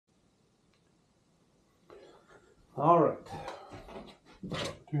All right,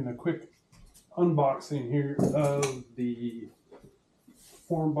 doing a quick unboxing here of the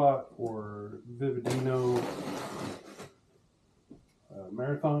Formbot or Vivedino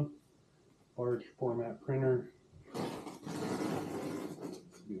Marathon large format printer. This will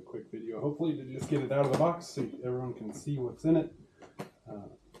be a quick video, hopefully, to just get it out of the box so everyone can see what's in it.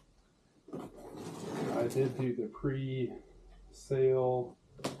 I did do the pre-sale,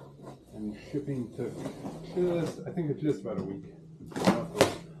 and shipping took I think it's just about a week.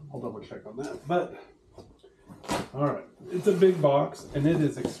 I'll double check on that. But, alright, it's a big box, and it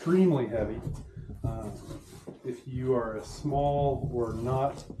is extremely heavy. If you are a small or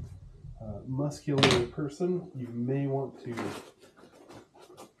not muscular person, you may want to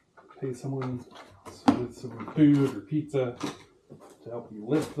pay someone with some food or pizza to help you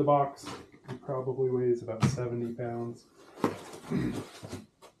lift the box. It probably weighs about 70 pounds.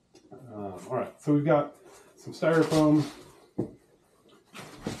 Alright, so we've got some styrofoam,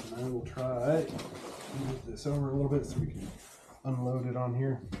 and I will try to move this over a little bit so we can unload it on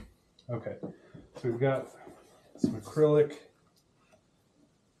here. Okay, so we've got some acrylic.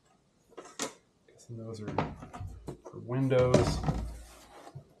 Guessing those are for windows.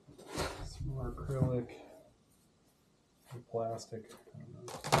 Some more acrylic, some plastic. I don't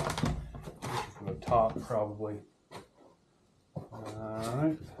know. For the top, probably.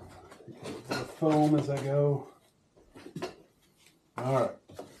 Alright, take a bit of foam as I go. Alright,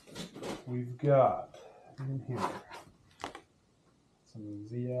 we've got in here some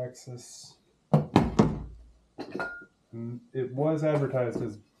Z-axis. It was advertised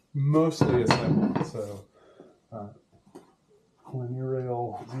as mostly assembled, so linear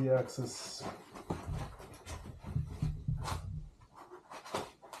rail Z-axis.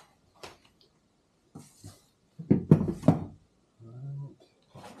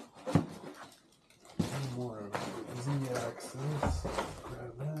 More of the Z-axis.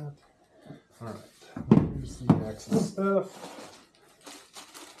 Grab that. Alright, here's the Z-axis stuff.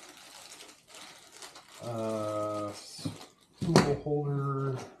 Tool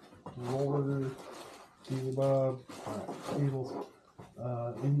holder, roller, deal bob. Alright, cables.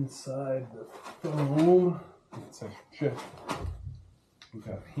 Inside the foam, let's check. We've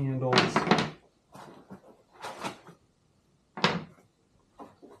got handles.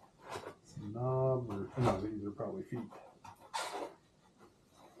 Some knob, or no, these are probably feet.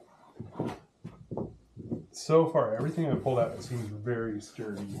 So far, everything I've pulled out seems very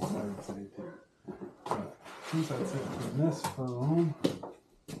sturdy, I would say, too. Since that's it for this foam.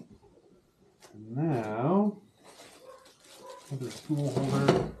 And now, another tool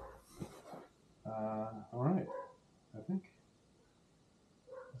holder. Alright, I think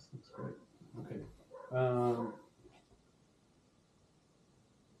this looks great. Okay.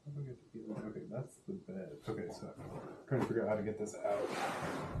 Okay, that's the bed. Okay, so I'm trying to figure out how to get this out.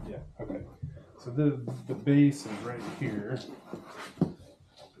 Yeah, okay. So the base is right here.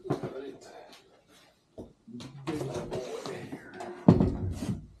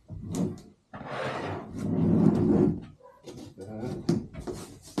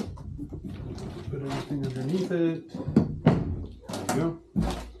 Put everything underneath it. There we go.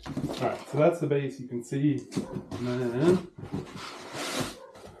 Alright, so that's the base, you can see. And then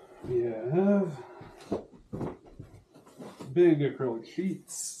we have big acrylic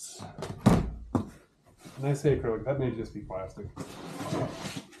sheets. And I say acrylic, that may just be plastic.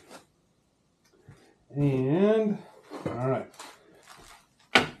 And, alright.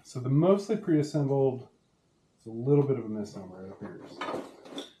 So the mostly pre-assembled is a little bit of a misnomer, it appears.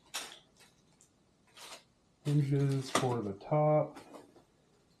 Hinges for the top.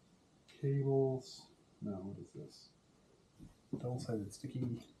 Cables. No, what is this? Double-sided sticky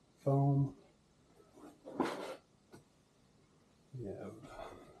foam. We have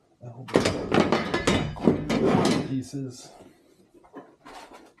elbow pieces,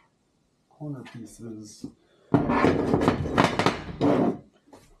 corner pieces,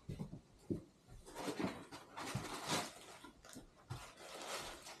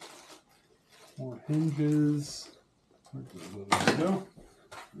 more hinges. There we go.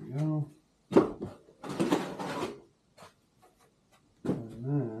 There we go. And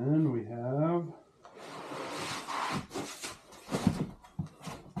then we have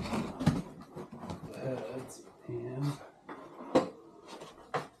the heads and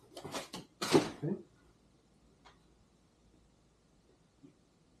okay.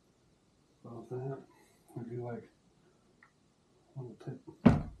 About that, would be like a little tip.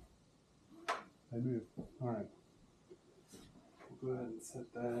 I move. All right. Go ahead and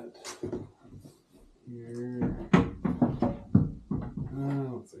set that here.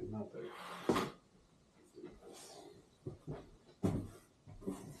 Let's see, not there. Let's do this.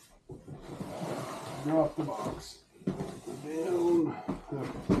 drop the box down.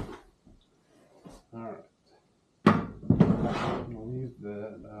 Okay. All right. I'll leave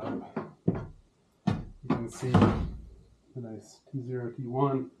that up. You can see a nice T0,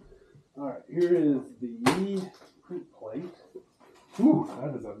 T1. All right, here is the print plate. Ooh,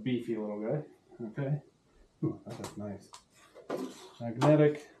 that is a beefy little guy. Okay. Ooh, that is nice.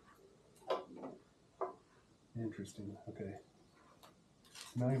 Magnetic. Interesting. Okay.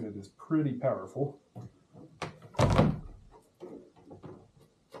 Magnet is pretty powerful.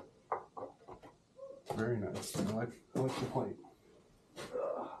 Very nice. I like the plate.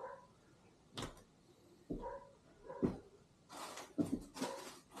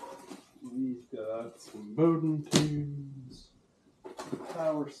 We've got some Bowden tubes,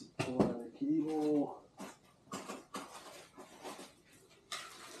 power supply cable,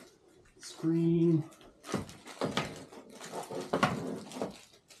 screen,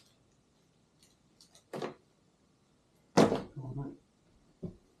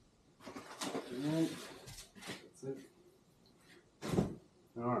 that's it.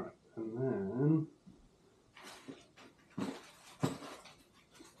 All right, and then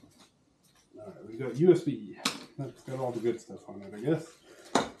we got USB. That's got all the good stuff on it, I guess.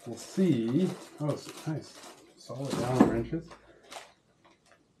 We'll see. Oh, it's nice. Solid Allen wrenches.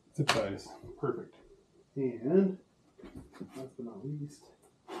 Zip ties. Perfect. And last but not least,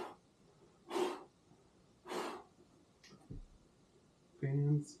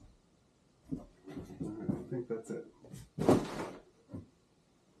 fans. Alright, I think that's it.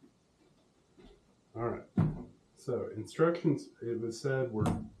 Alright. So instructions, it was said, were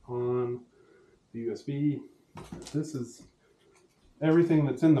on the USB. This is everything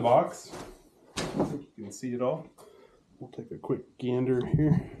that's in the box. I think you can see it all. We'll take a quick gander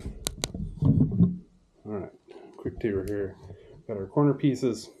here. Alright, quick tour here. Got our corner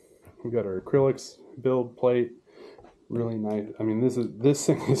pieces. We got our acrylics build plate. Really nice. I mean, this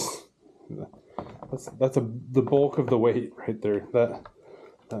thing is that's the bulk of the weight right there.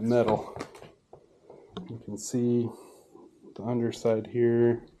 That metal. You can see the underside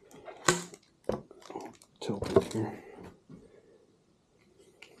here. Tilt it here.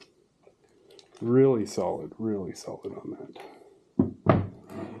 Really solid on that.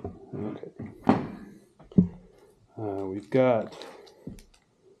 Okay. We've got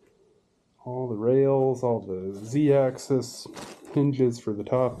all the rails, all the Z-axis hinges for the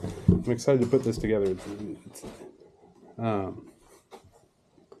top. I'm excited to put this together.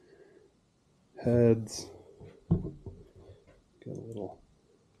 Heads. Got a little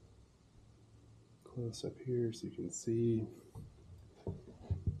close up here so you can see.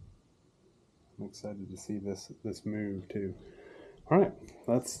 I'm excited to see this move too. All right,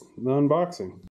 that's the unboxing.